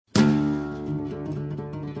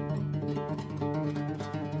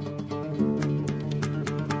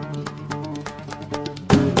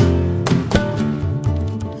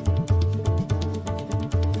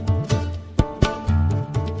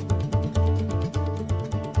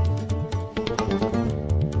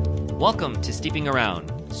Welcome to Steeping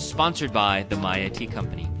Around, sponsored by the Maya Tea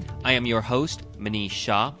Company. I am your host, Manish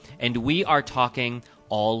Shah, and we are talking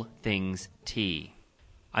all things tea.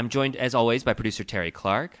 I'm joined, as always, by producer Tere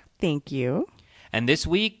Clark. Thank you. And this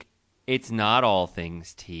week, it's not all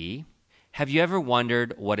things tea. Have you ever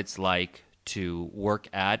wondered what it's like to work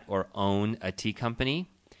at or own a tea company?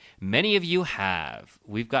 Many of you have.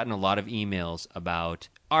 We've gotten a lot of emails about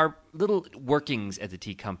our little workings at the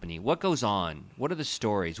tea company. What goes on? What are the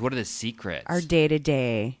stories? What are the secrets? Our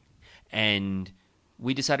day-to-day. And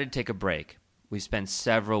we decided to take a break. We spent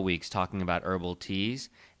several weeks talking about herbal teas,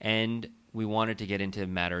 and we wanted to get into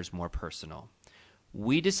matters more personal.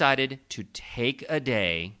 We decided to take a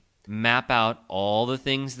day, map out all the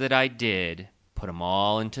things that I did, put them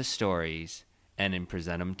all into stories, and then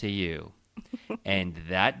present them to you. And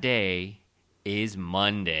that day is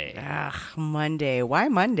Monday. Monday. Why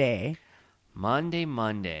Monday?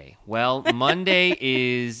 Monday. Well, Monday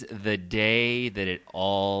is the day that it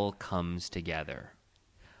all comes together.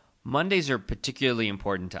 Mondays are particularly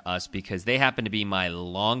important to us because they happen to be my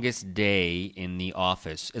longest day in the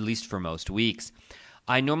office, at least for most weeks.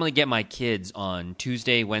 I normally get my kids on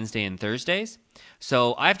Tuesday, Wednesday, and Thursdays,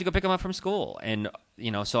 so I have to go pick them up from school, and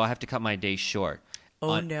so I have to cut my day short.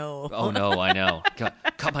 No. Oh, no, I know.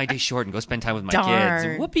 Cut my day short and go spend time with my Darn.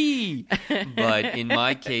 kids. Whoopee! But in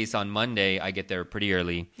my case, on Monday, I get there pretty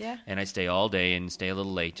early, and I stay all day and stay a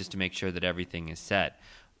little late just to make sure that everything is set.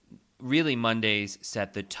 Really, Mondays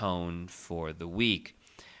set the tone for the week.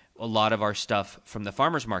 A lot of our stuff from the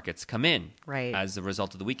farmers markets come in as a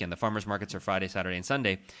result of the weekend. The farmers markets are Friday, Saturday, and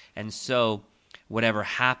Sunday. And so whatever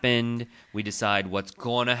happened, we decide what's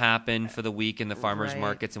going to happen for the week in the farmers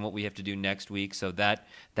markets and what we have to do next week. So that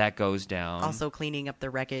goes down. Also cleaning up the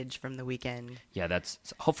wreckage from the weekend. Yeah, that's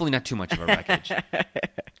hopefully not too much of a wreckage.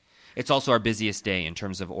 It's also our busiest day in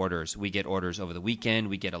terms of orders. We get orders over the weekend.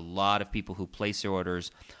 We get a lot of people who place their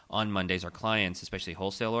orders on Mondays, our clients, especially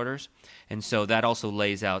wholesale orders. And so that also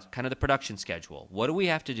lays out kind of the production schedule. What do we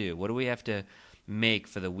have to do? What do we have to make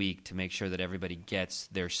for the week to make sure that everybody gets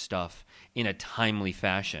their stuff in a timely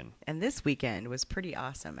fashion? And this weekend was pretty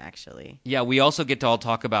awesome, actually. Yeah, we also get to all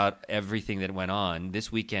talk about everything that went on. This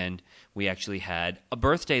weekend, we actually had a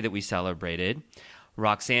birthday that we celebrated.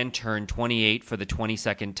 Roxanne turned 28 for the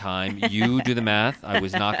 22nd time. You do the math. I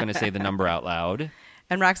was not going to say the number out loud.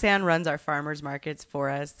 And Roxanne runs our farmers markets for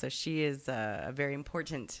us, so she is a very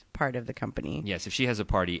important part of the company. Yes, if she has a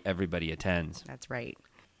party, everybody attends. That's right.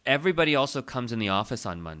 Everybody also comes in the office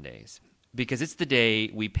on Mondays because it's the day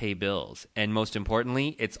we pay bills. And most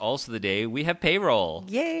importantly, it's also the day we have payroll.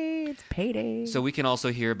 Yay, it's payday. So we can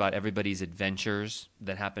also hear about everybody's adventures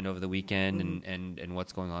that happened over the weekend and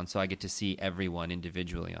what's going on. So I get to see everyone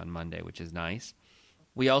individually on Monday, which is nice.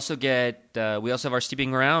 We also have our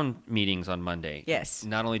Steeping Around meetings on Monday. Yes.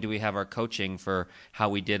 Not only do we have our coaching for how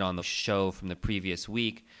we did on the show from the previous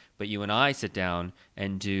week, but you and I sit down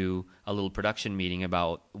and do a little production meeting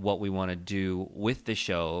about what we want to do with the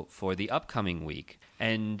show for the upcoming week.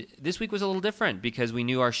 And this week was a little different because we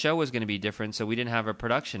knew our show was going to be different, so we didn't have a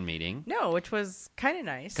production meeting. No, which was kind of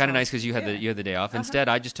nice. Kind of nice because you had the day off. Instead,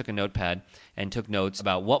 I just took a notepad and took notes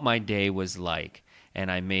about what my day was like.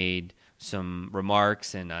 And I made some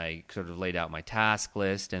remarks and I sort of laid out my task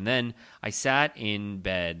list. And then I sat in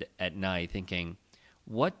bed at night thinking,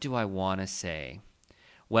 what do I want to say?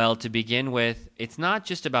 Well, to begin with, it's not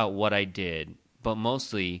just about what I did, but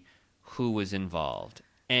mostly who was involved.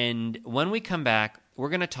 And when we come back, we're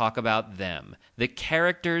going to talk about them, the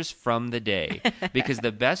characters from the day, because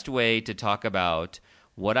the best way to talk about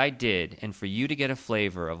what I did and for you to get a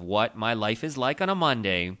flavor of what my life is like on a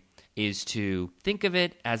Monday is to think of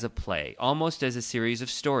it as a play, almost as a series of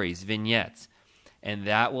stories, vignettes. And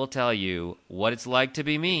that will tell you what it's like to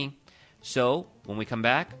be me. So, when we come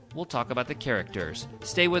back, we'll talk about the characters.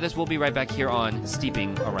 Stay with us. We'll be right back here on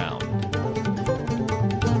Steeping Around.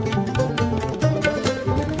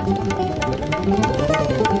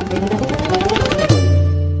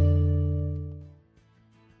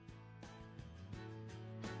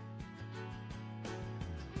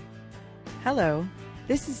 Hello,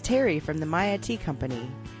 this is Terry from the Maya Tea Company.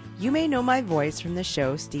 You may know my voice from the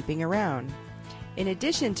show Steeping Around. In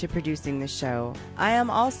addition to producing the show, I am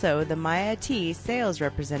also the Maya Tea sales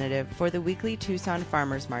representative for the weekly Tucson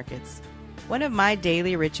farmers markets. One of my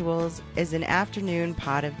daily rituals is an afternoon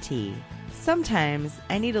pot of tea. Sometimes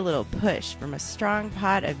I need a little push from a strong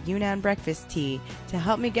pot of Yunnan breakfast tea to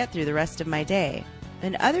help me get through the rest of my day.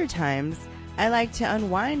 And other times, I like to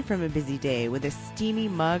unwind from a busy day with a steamy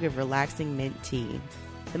mug of relaxing mint tea.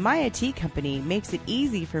 The Maya Tea Company makes it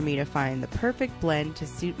easy for me to find the perfect blend to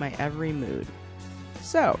suit my every mood.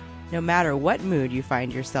 So, No matter what mood you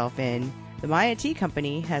find yourself in, the Maya Tea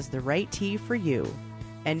Company has the right tea for you.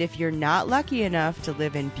 And if you're not lucky enough to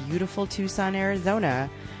live in beautiful Tucson, Arizona,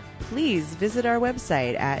 please visit our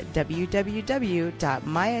website at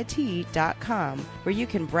www.mayatea.com, where you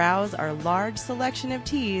can browse our large selection of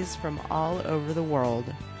teas from all over the world.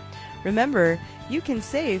 Remember, you can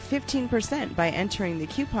save 15% by entering the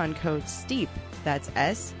coupon code STEEP, that's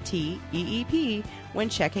STEEP, when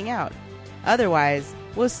checking out. Otherwise,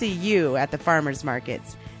 we'll see you at the farmers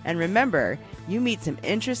markets. And remember, you meet some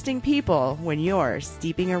interesting people when you're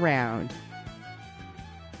steeping around.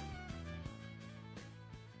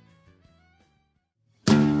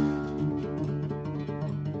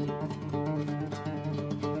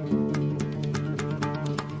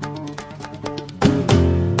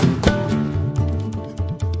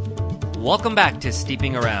 Welcome back to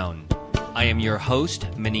Steeping Around. I am your host,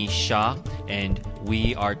 Manish Shah, and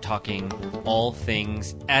we are talking all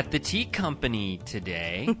things at the tea company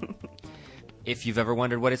today. If you've ever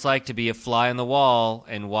wondered what it's like to be a fly on the wall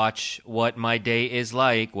and watch what my day is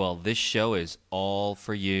like, well, this show is all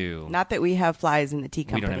for you. Not that we have flies in the tea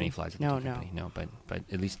company. We don't have any flies in the tea company. No, but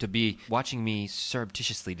at least to be watching me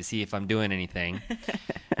surreptitiously to see if I'm doing anything.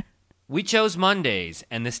 We chose Mondays,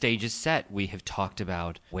 and the stage is set. We have talked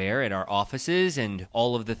about where at our offices and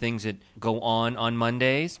all of the things that go on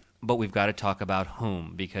Mondays, but we've got to talk about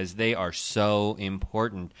whom, because they are so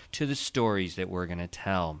important to the stories that we're going to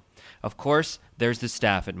tell. Of course, there's the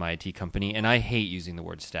staff at my tea company, and I hate using the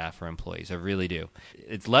word staff or employees. I really do.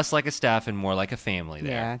 It's less like a staff and more like a family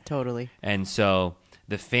there. Yeah, totally. And so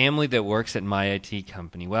the family that works at my IT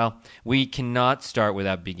company, well, we cannot start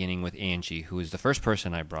without beginning with Angie, who is the first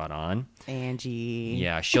person I brought on. Angie.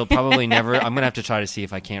 Yeah, she'll probably never, I'm going to have to try to see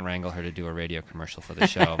if I can't wrangle her to do a radio commercial for the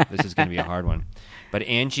show. This is going to be a hard one. But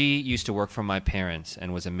Angie used to work for my parents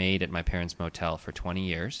and was a maid at my parents' motel for 20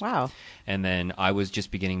 years. Wow. And then I was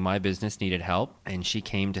just beginning my business, needed help, and she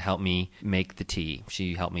came to help me make the tea.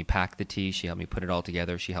 She helped me pack the tea. She helped me put it all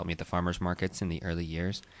together. She helped me at the farmers markets in the early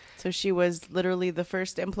years. So she was literally the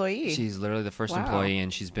first employee. She's literally the first Wow. employee,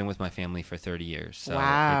 and she's been with my family for 30 years. So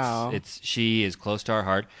Wow. she is close to our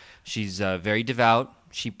heart. She's very devout.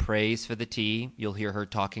 She prays for the tea. You'll hear her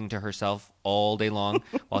talking to herself all day long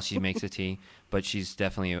while she makes the tea. But she's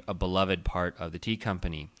definitely a beloved part of the tea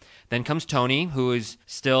company. Then comes Tony, who is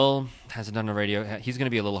still hasn't done a radio. He's going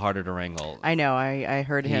to be a little harder to wrangle. I know. I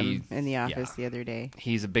heard him in the office the other day.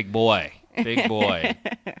 He's a big boy. Big boy.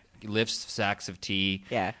 He lifts sacks of tea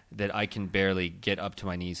that I can barely get up to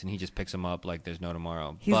my knees, and he just picks them up like there's no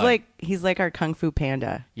tomorrow. He's like our Kung Fu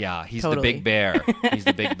Panda. Yeah, he's Totally. the big bear. He's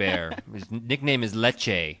the big bear. His nickname is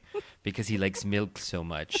Leche because he likes milk so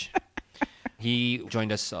much. He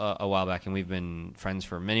joined us a while back, and we've been friends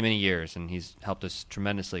for many, many years, and he's helped us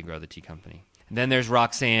tremendously grow the tea company. Then there's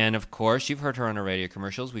Roxanne, of course. You've heard her on our radio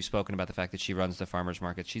commercials. We've spoken about the fact that she runs the farmers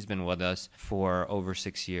market. She's been with us for over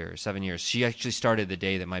 7 years. She actually started the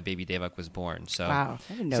day that my baby Devak was born. So, wow,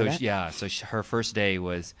 I didn't know that. Her first day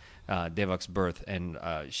was Devak's birth, and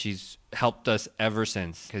she's helped us ever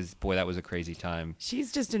since, because, boy, that was a crazy time.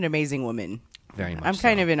 She's just an amazing woman. Very much I'm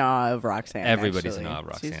kind of in awe of Roxanne. Everybody's actually. in awe of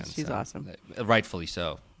Roxanne. She's awesome. Rightfully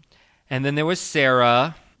so. And then there was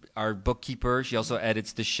Sarah, our bookkeeper. She also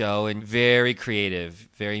edits the show, and very creative,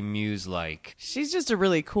 very muse-like. She's just a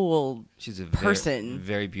really cool person.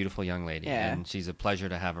 Very beautiful young lady, Yeah. and she's a pleasure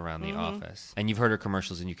to have around the office. And you've heard her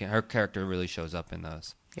commercials, and her character really shows up in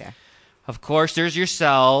those. Yeah. Of course, there's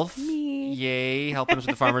yourself. Me. Yay, helping us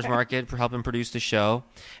with the farmers market, helping produce the show.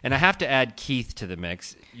 And I have to add Keith to the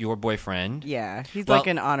mix, your boyfriend. Yeah, he's like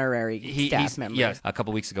an honorary staff member. Yes, a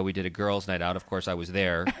couple weeks ago we did a girls' night out. Of course, I was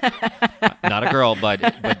there. Not a girl,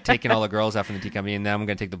 but taking all the girls out from the tea company, and now I'm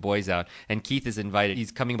going to take the boys out. And Keith is invited.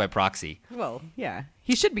 He's coming by proxy. Well, yeah,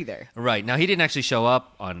 he should be there. Right. Now, he didn't actually show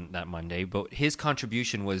up on that Monday, but his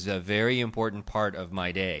contribution was a very important part of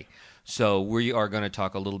my day. So we are going to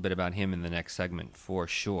talk a little bit about him in the next segment for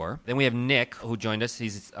sure. Then we have Nick, who joined us.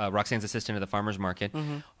 He's Roxanne's assistant at the farmers market.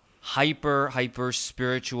 Mm-hmm. Hyper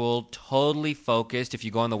spiritual, totally focused. If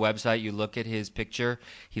you go on the website, you look at his picture,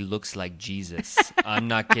 he looks like Jesus. I'm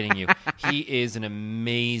not kidding you. He is an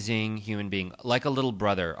amazing human being, like a little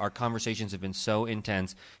brother. Our conversations have been so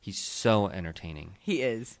intense. He's so entertaining. He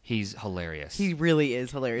is. He's hilarious. He really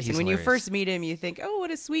is hilarious. He's and when hilarious. you first meet him, you think, oh,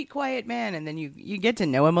 what a sweet, quiet man. And then you get to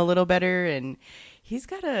know him a little better, and he's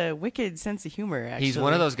got a wicked sense of humor, actually. He's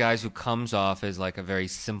one of those guys who comes off as like a very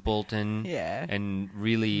simpleton and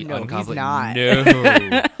really uncomplicated. He's not.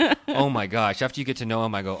 No. Oh, my gosh. After you get to know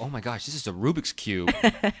him, I go, oh, my gosh, this is a Rubik's Cube.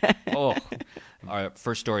 Oh, Our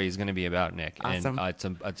first story is going to be about Nick. Awesome.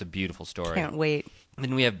 And it's a beautiful story. Can't wait.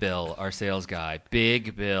 Then we have Bill, our sales guy.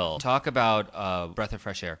 Big Bill. Talk about breath of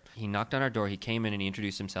fresh air. He knocked on our door. He came in and he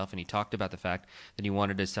introduced himself, and he talked about the fact that he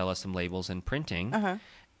wanted to sell us some labels and printing. Uh-huh.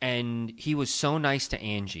 And he was so nice to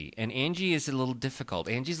Angie. And Angie is a little difficult.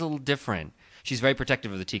 Angie's a little different. She's very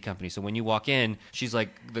protective of the tea company. So when you walk in, she's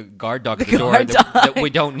like the guard dog at the door that we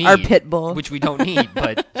don't need. Our pit bull. Which we don't need,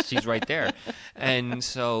 but she's right there. And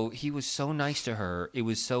so he was so nice to her. It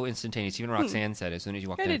was so instantaneous. Even Roxanne said as soon as you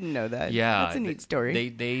walked in. I didn't know that. Yeah. That's a neat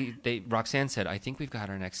story. Roxanne said, I think we've got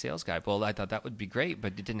our next sales guy. Well, I thought that would be great,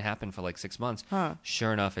 but it didn't happen for like 6 months. Huh.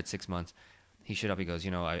 Sure enough, at 6 months, he showed up. He goes,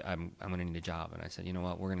 I'm going to need a job. And I said, you know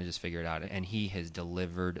what? We're going to just figure it out. And he has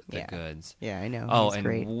delivered the goods. Yeah, I know. Oh, He's and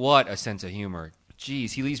great. what a sense of humor.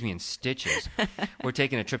 Jeez, he leaves me in stitches. We're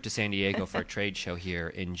taking a trip to San Diego for a trade show here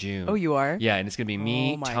in June. Oh, you are? Yeah, and it's going to be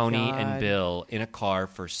me, Oh, my Tony, God. and Bill in a car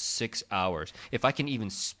for 6 hours. If I can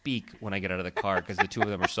even speak when I get out of the car, because the two of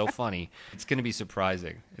them are so funny, it's going to be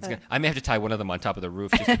surprising. I may have to tie one of them on top of the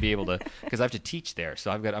roof just to be able to, because I have to teach there.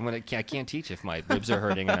 So I can't teach if my ribs are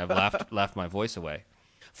hurting and I've laughed my voice away.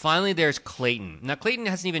 Finally, there's Clayton. Now, Clayton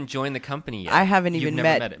hasn't even joined the company yet. I haven't You've even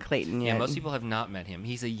never met him. Clayton yet. Yeah, most people have not met him.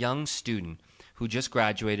 He's a young student who just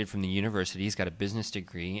graduated from the university. He's got a business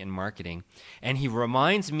degree in marketing, and he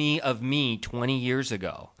reminds me of me 20 years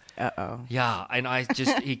ago. Uh-oh. Yeah, and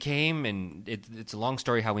he came, and it's a long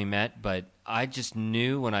story how we met, but I just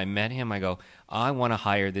knew when I met him, I go, I want to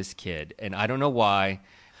hire this kid, and I don't know why.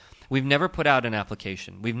 We've never put out an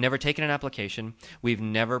application. We've never taken an application. We've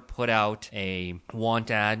never put out a want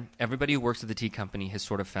ad. Everybody who works at the tea company has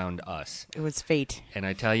sort of found us. It was fate. And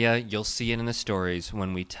I tell you, you'll see it in the stories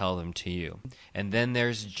when we tell them to you. And then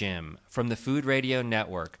there's Jim from the Food Radio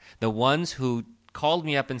Network, the ones who called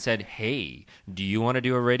me up and said, hey, do you want to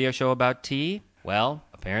do a radio show about tea? Well,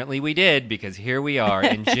 apparently we did, because here we are,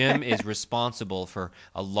 and Jim is responsible for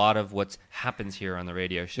a lot of what happens here on the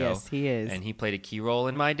radio show. Yes, he is. And he played a key role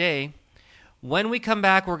in my day. When we come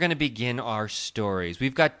back, we're going to begin our stories.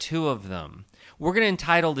 We've got 2 of them. We're going to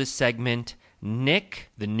entitle this segment, Nick,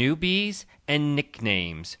 the Newbies, and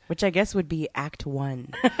Nicknames. Which I guess would be Act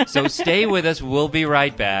 1. So stay with us. We'll be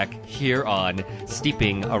right back here on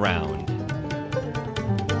Steeping Around.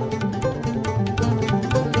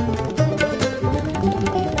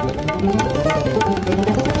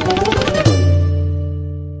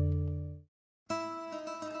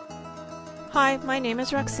 Hi, my name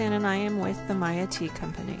is Roxanne and I am with the Maya Tea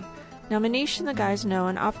Company. Now Manish and the guys know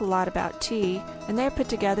an awful lot about tea and they have put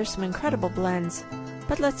together some incredible blends.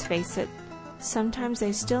 But let's face it, sometimes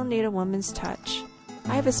they still need a woman's touch.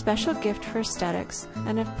 I have a special gift for aesthetics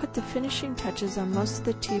and have put the finishing touches on most of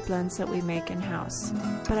the tea blends that we make in-house.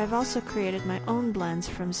 But I've also created my own blends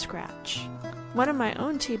from scratch. One of my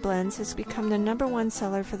own tea blends has become the #1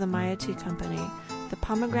 seller for the Maya Tea Company, the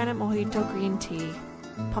Pomegranate Mojito Green Tea.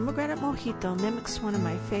 Pomegranate Mojito mimics one of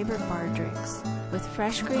my favorite bar drinks, with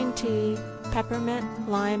fresh green tea, peppermint,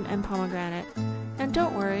 lime, and pomegranate. And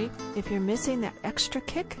don't worry, if you're missing that extra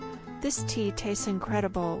kick, this tea tastes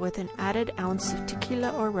incredible with an added ounce of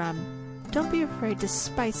tequila or rum. Don't be afraid to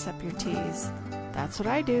spice up your teas. That's what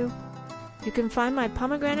I do. You can find my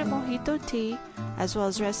Pomegranate Mojito tea, as well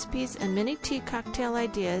as recipes and mini tea cocktail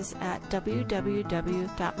ideas at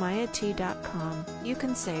www.mayatea.com. You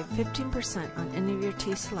can save 15% on any of your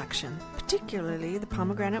tea selection, particularly the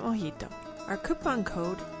Pomegranate Mojito. Our coupon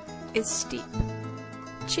code is STEEP.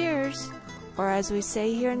 Cheers! Or as we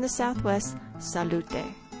say here in the Southwest, salute.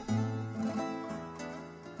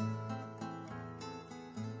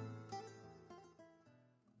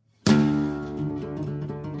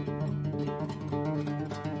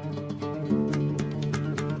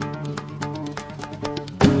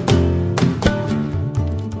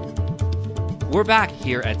 We're back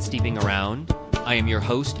here at Steeping Around. I am your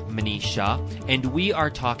host, Manish Shah, and we are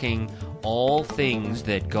talking all things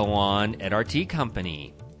that go on at our tea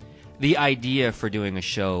company. The idea for doing a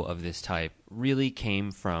show of this type really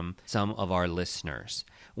came from some of our listeners.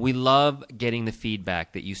 We love getting the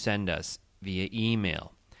feedback that you send us via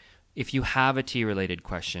email. If you have a tea-related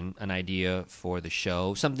question, an idea for the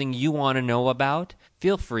show, something you want to know about,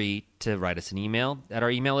 feel free to write us an email at our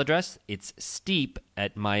email address. It's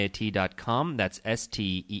steep@mayatea.com. That's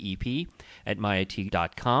STEEP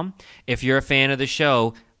 @mayatea.com. If you're a fan of the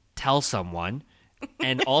show, tell someone.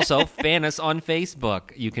 And also fan us on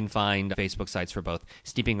Facebook. You can find Facebook sites for both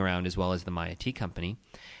Steeping Around as well as the Maya Tea Company.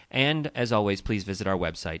 And as always, please visit our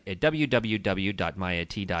website at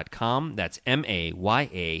www.mayate.com. That's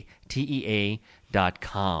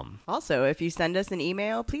MAYATEA.com. Also, if you send us an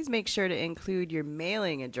email, please make sure to include your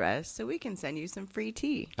mailing address so we can send you some free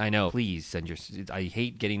tea. I know. Please send your... I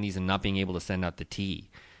hate getting these and not being able to send out the tea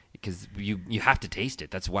because you have to taste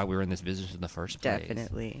it. That's why we're in this business in the first place.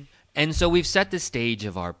 Definitely. And so we've set the stage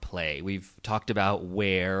of our play. We've talked about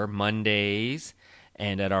where Mondays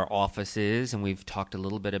and at our offices, and we've talked a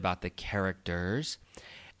little bit about the characters.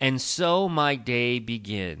 And so my day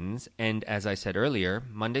begins, and as I said earlier,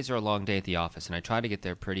 Mondays are a long day at the office, and I try to get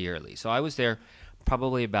there pretty early. So I was there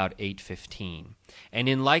probably about 8:15. And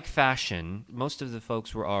in like fashion, most of the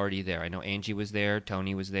folks were already there. I know Angie was there,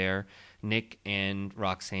 Tony was there, Nick and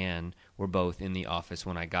Roxanne were both in the office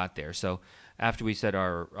when I got there. So after we said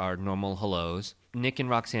our normal hellos, Nick and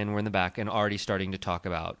Roxanne were in the back and already starting to talk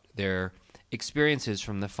about their experiences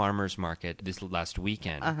from the farmers market this last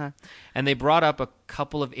weekend. And they brought up a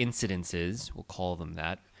couple of incidences, we'll call them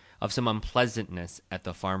that, of some unpleasantness at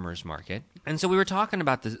the farmers market. And so we were talking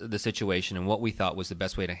about the situation and what we thought was the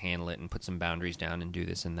best way to handle it and put some boundaries down and do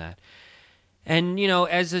this and that. And, you know,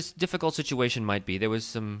 as this difficult situation might be, there was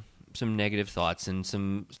some negative thoughts and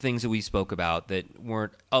some things that we spoke about that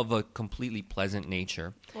weren't of a completely pleasant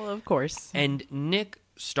nature. Well, of course. And Nick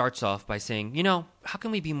starts off by saying, you know, how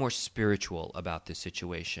can we be more spiritual about this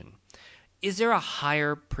situation? Is there a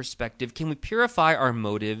higher perspective? Can we purify our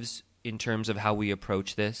motives in terms of how we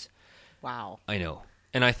approach this? Wow. I know.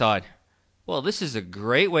 And I thought, well, this is a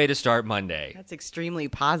great way to start Monday. That's extremely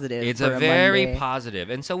positive. It's for a very Monday.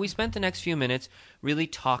 positive. And so we spent the next few minutes really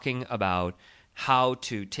talking about how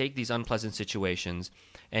to take these unpleasant situations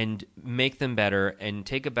and make them better and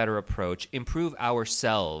take a better approach, improve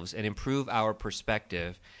ourselves and improve our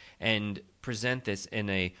perspective, and present this in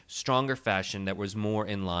a stronger fashion that was more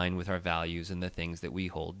in line with our values and the things that we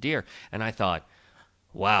hold dear. And I thought,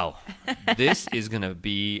 wow, this is going to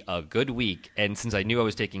be a good week. And since I knew I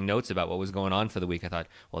was taking notes about what was going on for the week, I thought,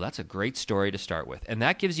 well, that's a great story to start with. And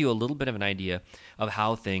that gives you a little bit of an idea of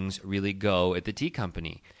how things really go at the tea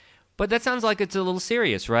company. But that sounds like it's a little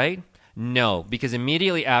serious, right? No, because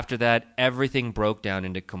immediately after that, everything broke down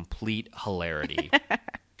into complete hilarity.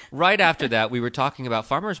 Right after that, we were talking about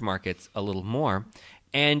farmers markets a little more,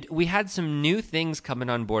 and we had some new things coming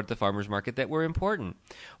on board the farmers market that were important.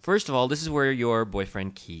 First of all, this is where your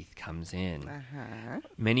boyfriend Keith comes in.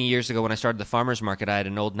 Many years ago when I started the farmers market, I had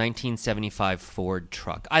an old 1975 Ford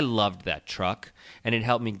truck. I loved that truck, and it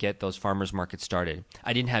helped me get those farmers markets started.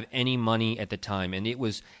 I didn't have any money at the time, and it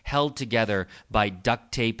was held together by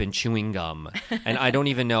duct tape and chewing gum. And I don't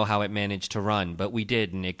even know how it managed to run, but we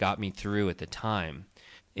did, and it got me through at the time.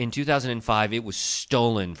 In 2005, it was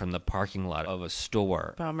stolen from the parking lot of a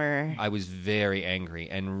store. Bummer. I was very angry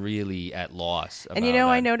and really at loss about And you know,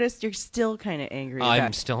 that. I noticed you're still kind of angry I'm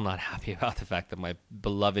about still not happy about the fact that my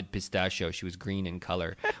beloved pistachio, she was green in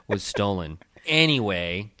color, was stolen.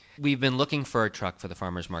 Anyway, we've been looking for a truck for the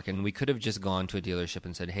farmer's market, and we could have just gone to a dealership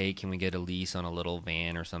and said, hey, can we get a lease on a little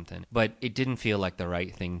van or something? But it didn't feel like the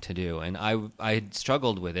right thing to do, and I had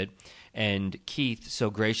struggled with it. And Keith so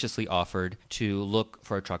graciously offered to look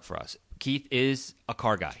for a truck for us. Keith is a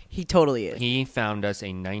car guy. He totally is. He found us a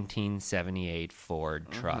 1978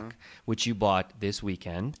 Ford truck, which you bought this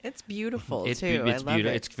weekend. It's beautiful, It's too. It's I love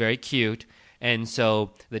beautiful. it. It's very cute. And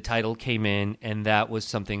so the title came in, and that was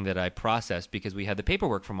something that I processed because we had the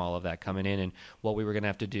paperwork from all of that coming in and what we were going to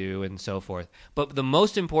have to do and so forth. But the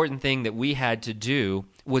most important thing that we had to do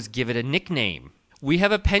was give it a nickname. We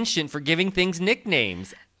have a penchant for giving things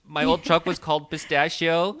nicknames. My old truck was called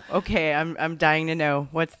Pistachio. Okay, I'm dying to know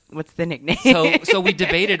what's the nickname. So we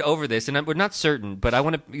debated over this, and we're not certain, but I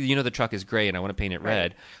want to, you know, the truck is gray, and I want to paint it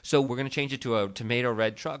red. So we're going to change it to a tomato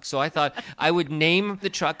red truck. So I thought I would name the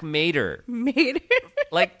truck Mater. Mater.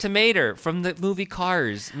 Like Tomato from the movie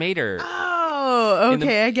Cars, Mater. Oh,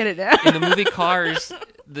 okay, I get it now. In the movie Cars,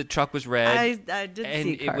 the truck was red. I did and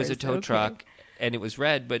see it Cars. was a tow Okay. truck. And it was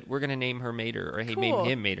red, but we're going to name her Mater, or hey, name Cool.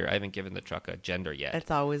 him Mater. I haven't given the truck a gender yet. It's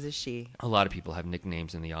always a she. A lot of people have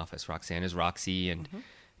nicknames in the office. Roxanne is Roxy, and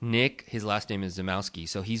Nick, his last name is Zamowski,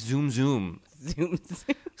 so he's Zoom Zoom. Zooms.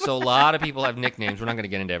 So a lot of people have nicknames. We're not going to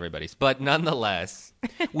get into everybody's. But nonetheless,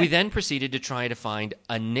 we then proceeded to try to find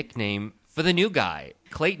a nickname for the new guy,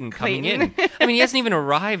 Clayton, coming in. I mean, he hasn't even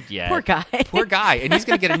arrived yet. Poor guy. Poor guy. And he's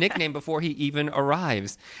going to get a nickname before he even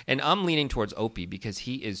arrives. And I'm leaning towards Opie because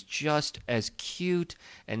he is just as cute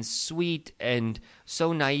and sweet and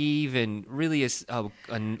so naive and really is a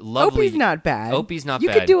lovely... Opie's not bad. Opie's not you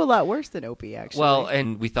bad. You could do a lot worse than Opie, actually. Well,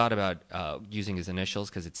 and we thought about using his initials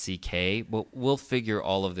because it's CK. But we'll figure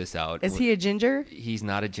all of this out. Is he a ginger? He's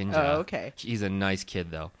not a ginger. Oh, okay. He's a nice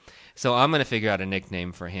kid, though. So I'm going to figure out a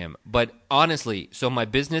nickname for him. But honestly, so my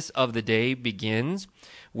business of the day begins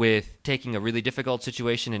with taking a really difficult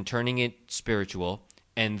situation and turning it spiritual,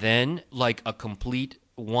 and then like a complete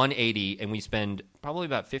 180, and we spend probably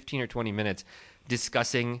about 15 or 20 minutes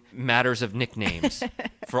discussing matters of nicknames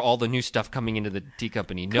for all the new stuff coming into the tea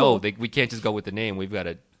company. Cool. No, we can't just go with the name. We've got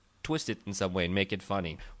to twist it in some way and make it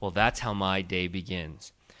funny. Well, that's how my day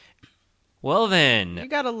begins. Well, then. You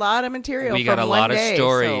got a lot of material. We got a lot of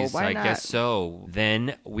stories. So why I not? guess so.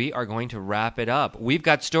 Then we are going to wrap it up. We've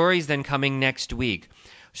got stories then coming next week.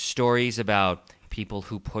 Stories about people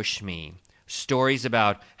who push me. Stories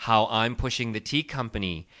about how I'm pushing the tea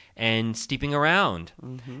company and steeping around.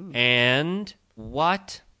 Mm-hmm. And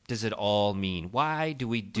what does it all mean? Why do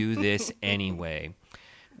we do this anyway?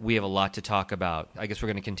 We have a lot to talk about. I guess we're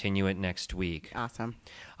going to continue it next week. Awesome.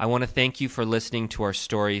 I want to thank you for listening to our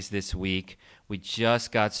stories this week. We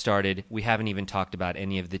just got started. We haven't even talked about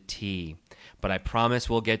any of the tea, but I promise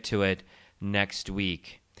we'll get to it next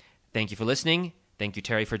week. Thank you for listening. Thank you,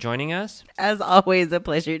 Terry, for joining us. As always, a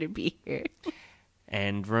pleasure to be here.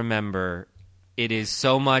 And remember, it is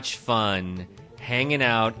so much fun hanging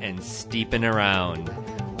out and steeping around.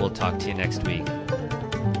 We'll talk to you next week.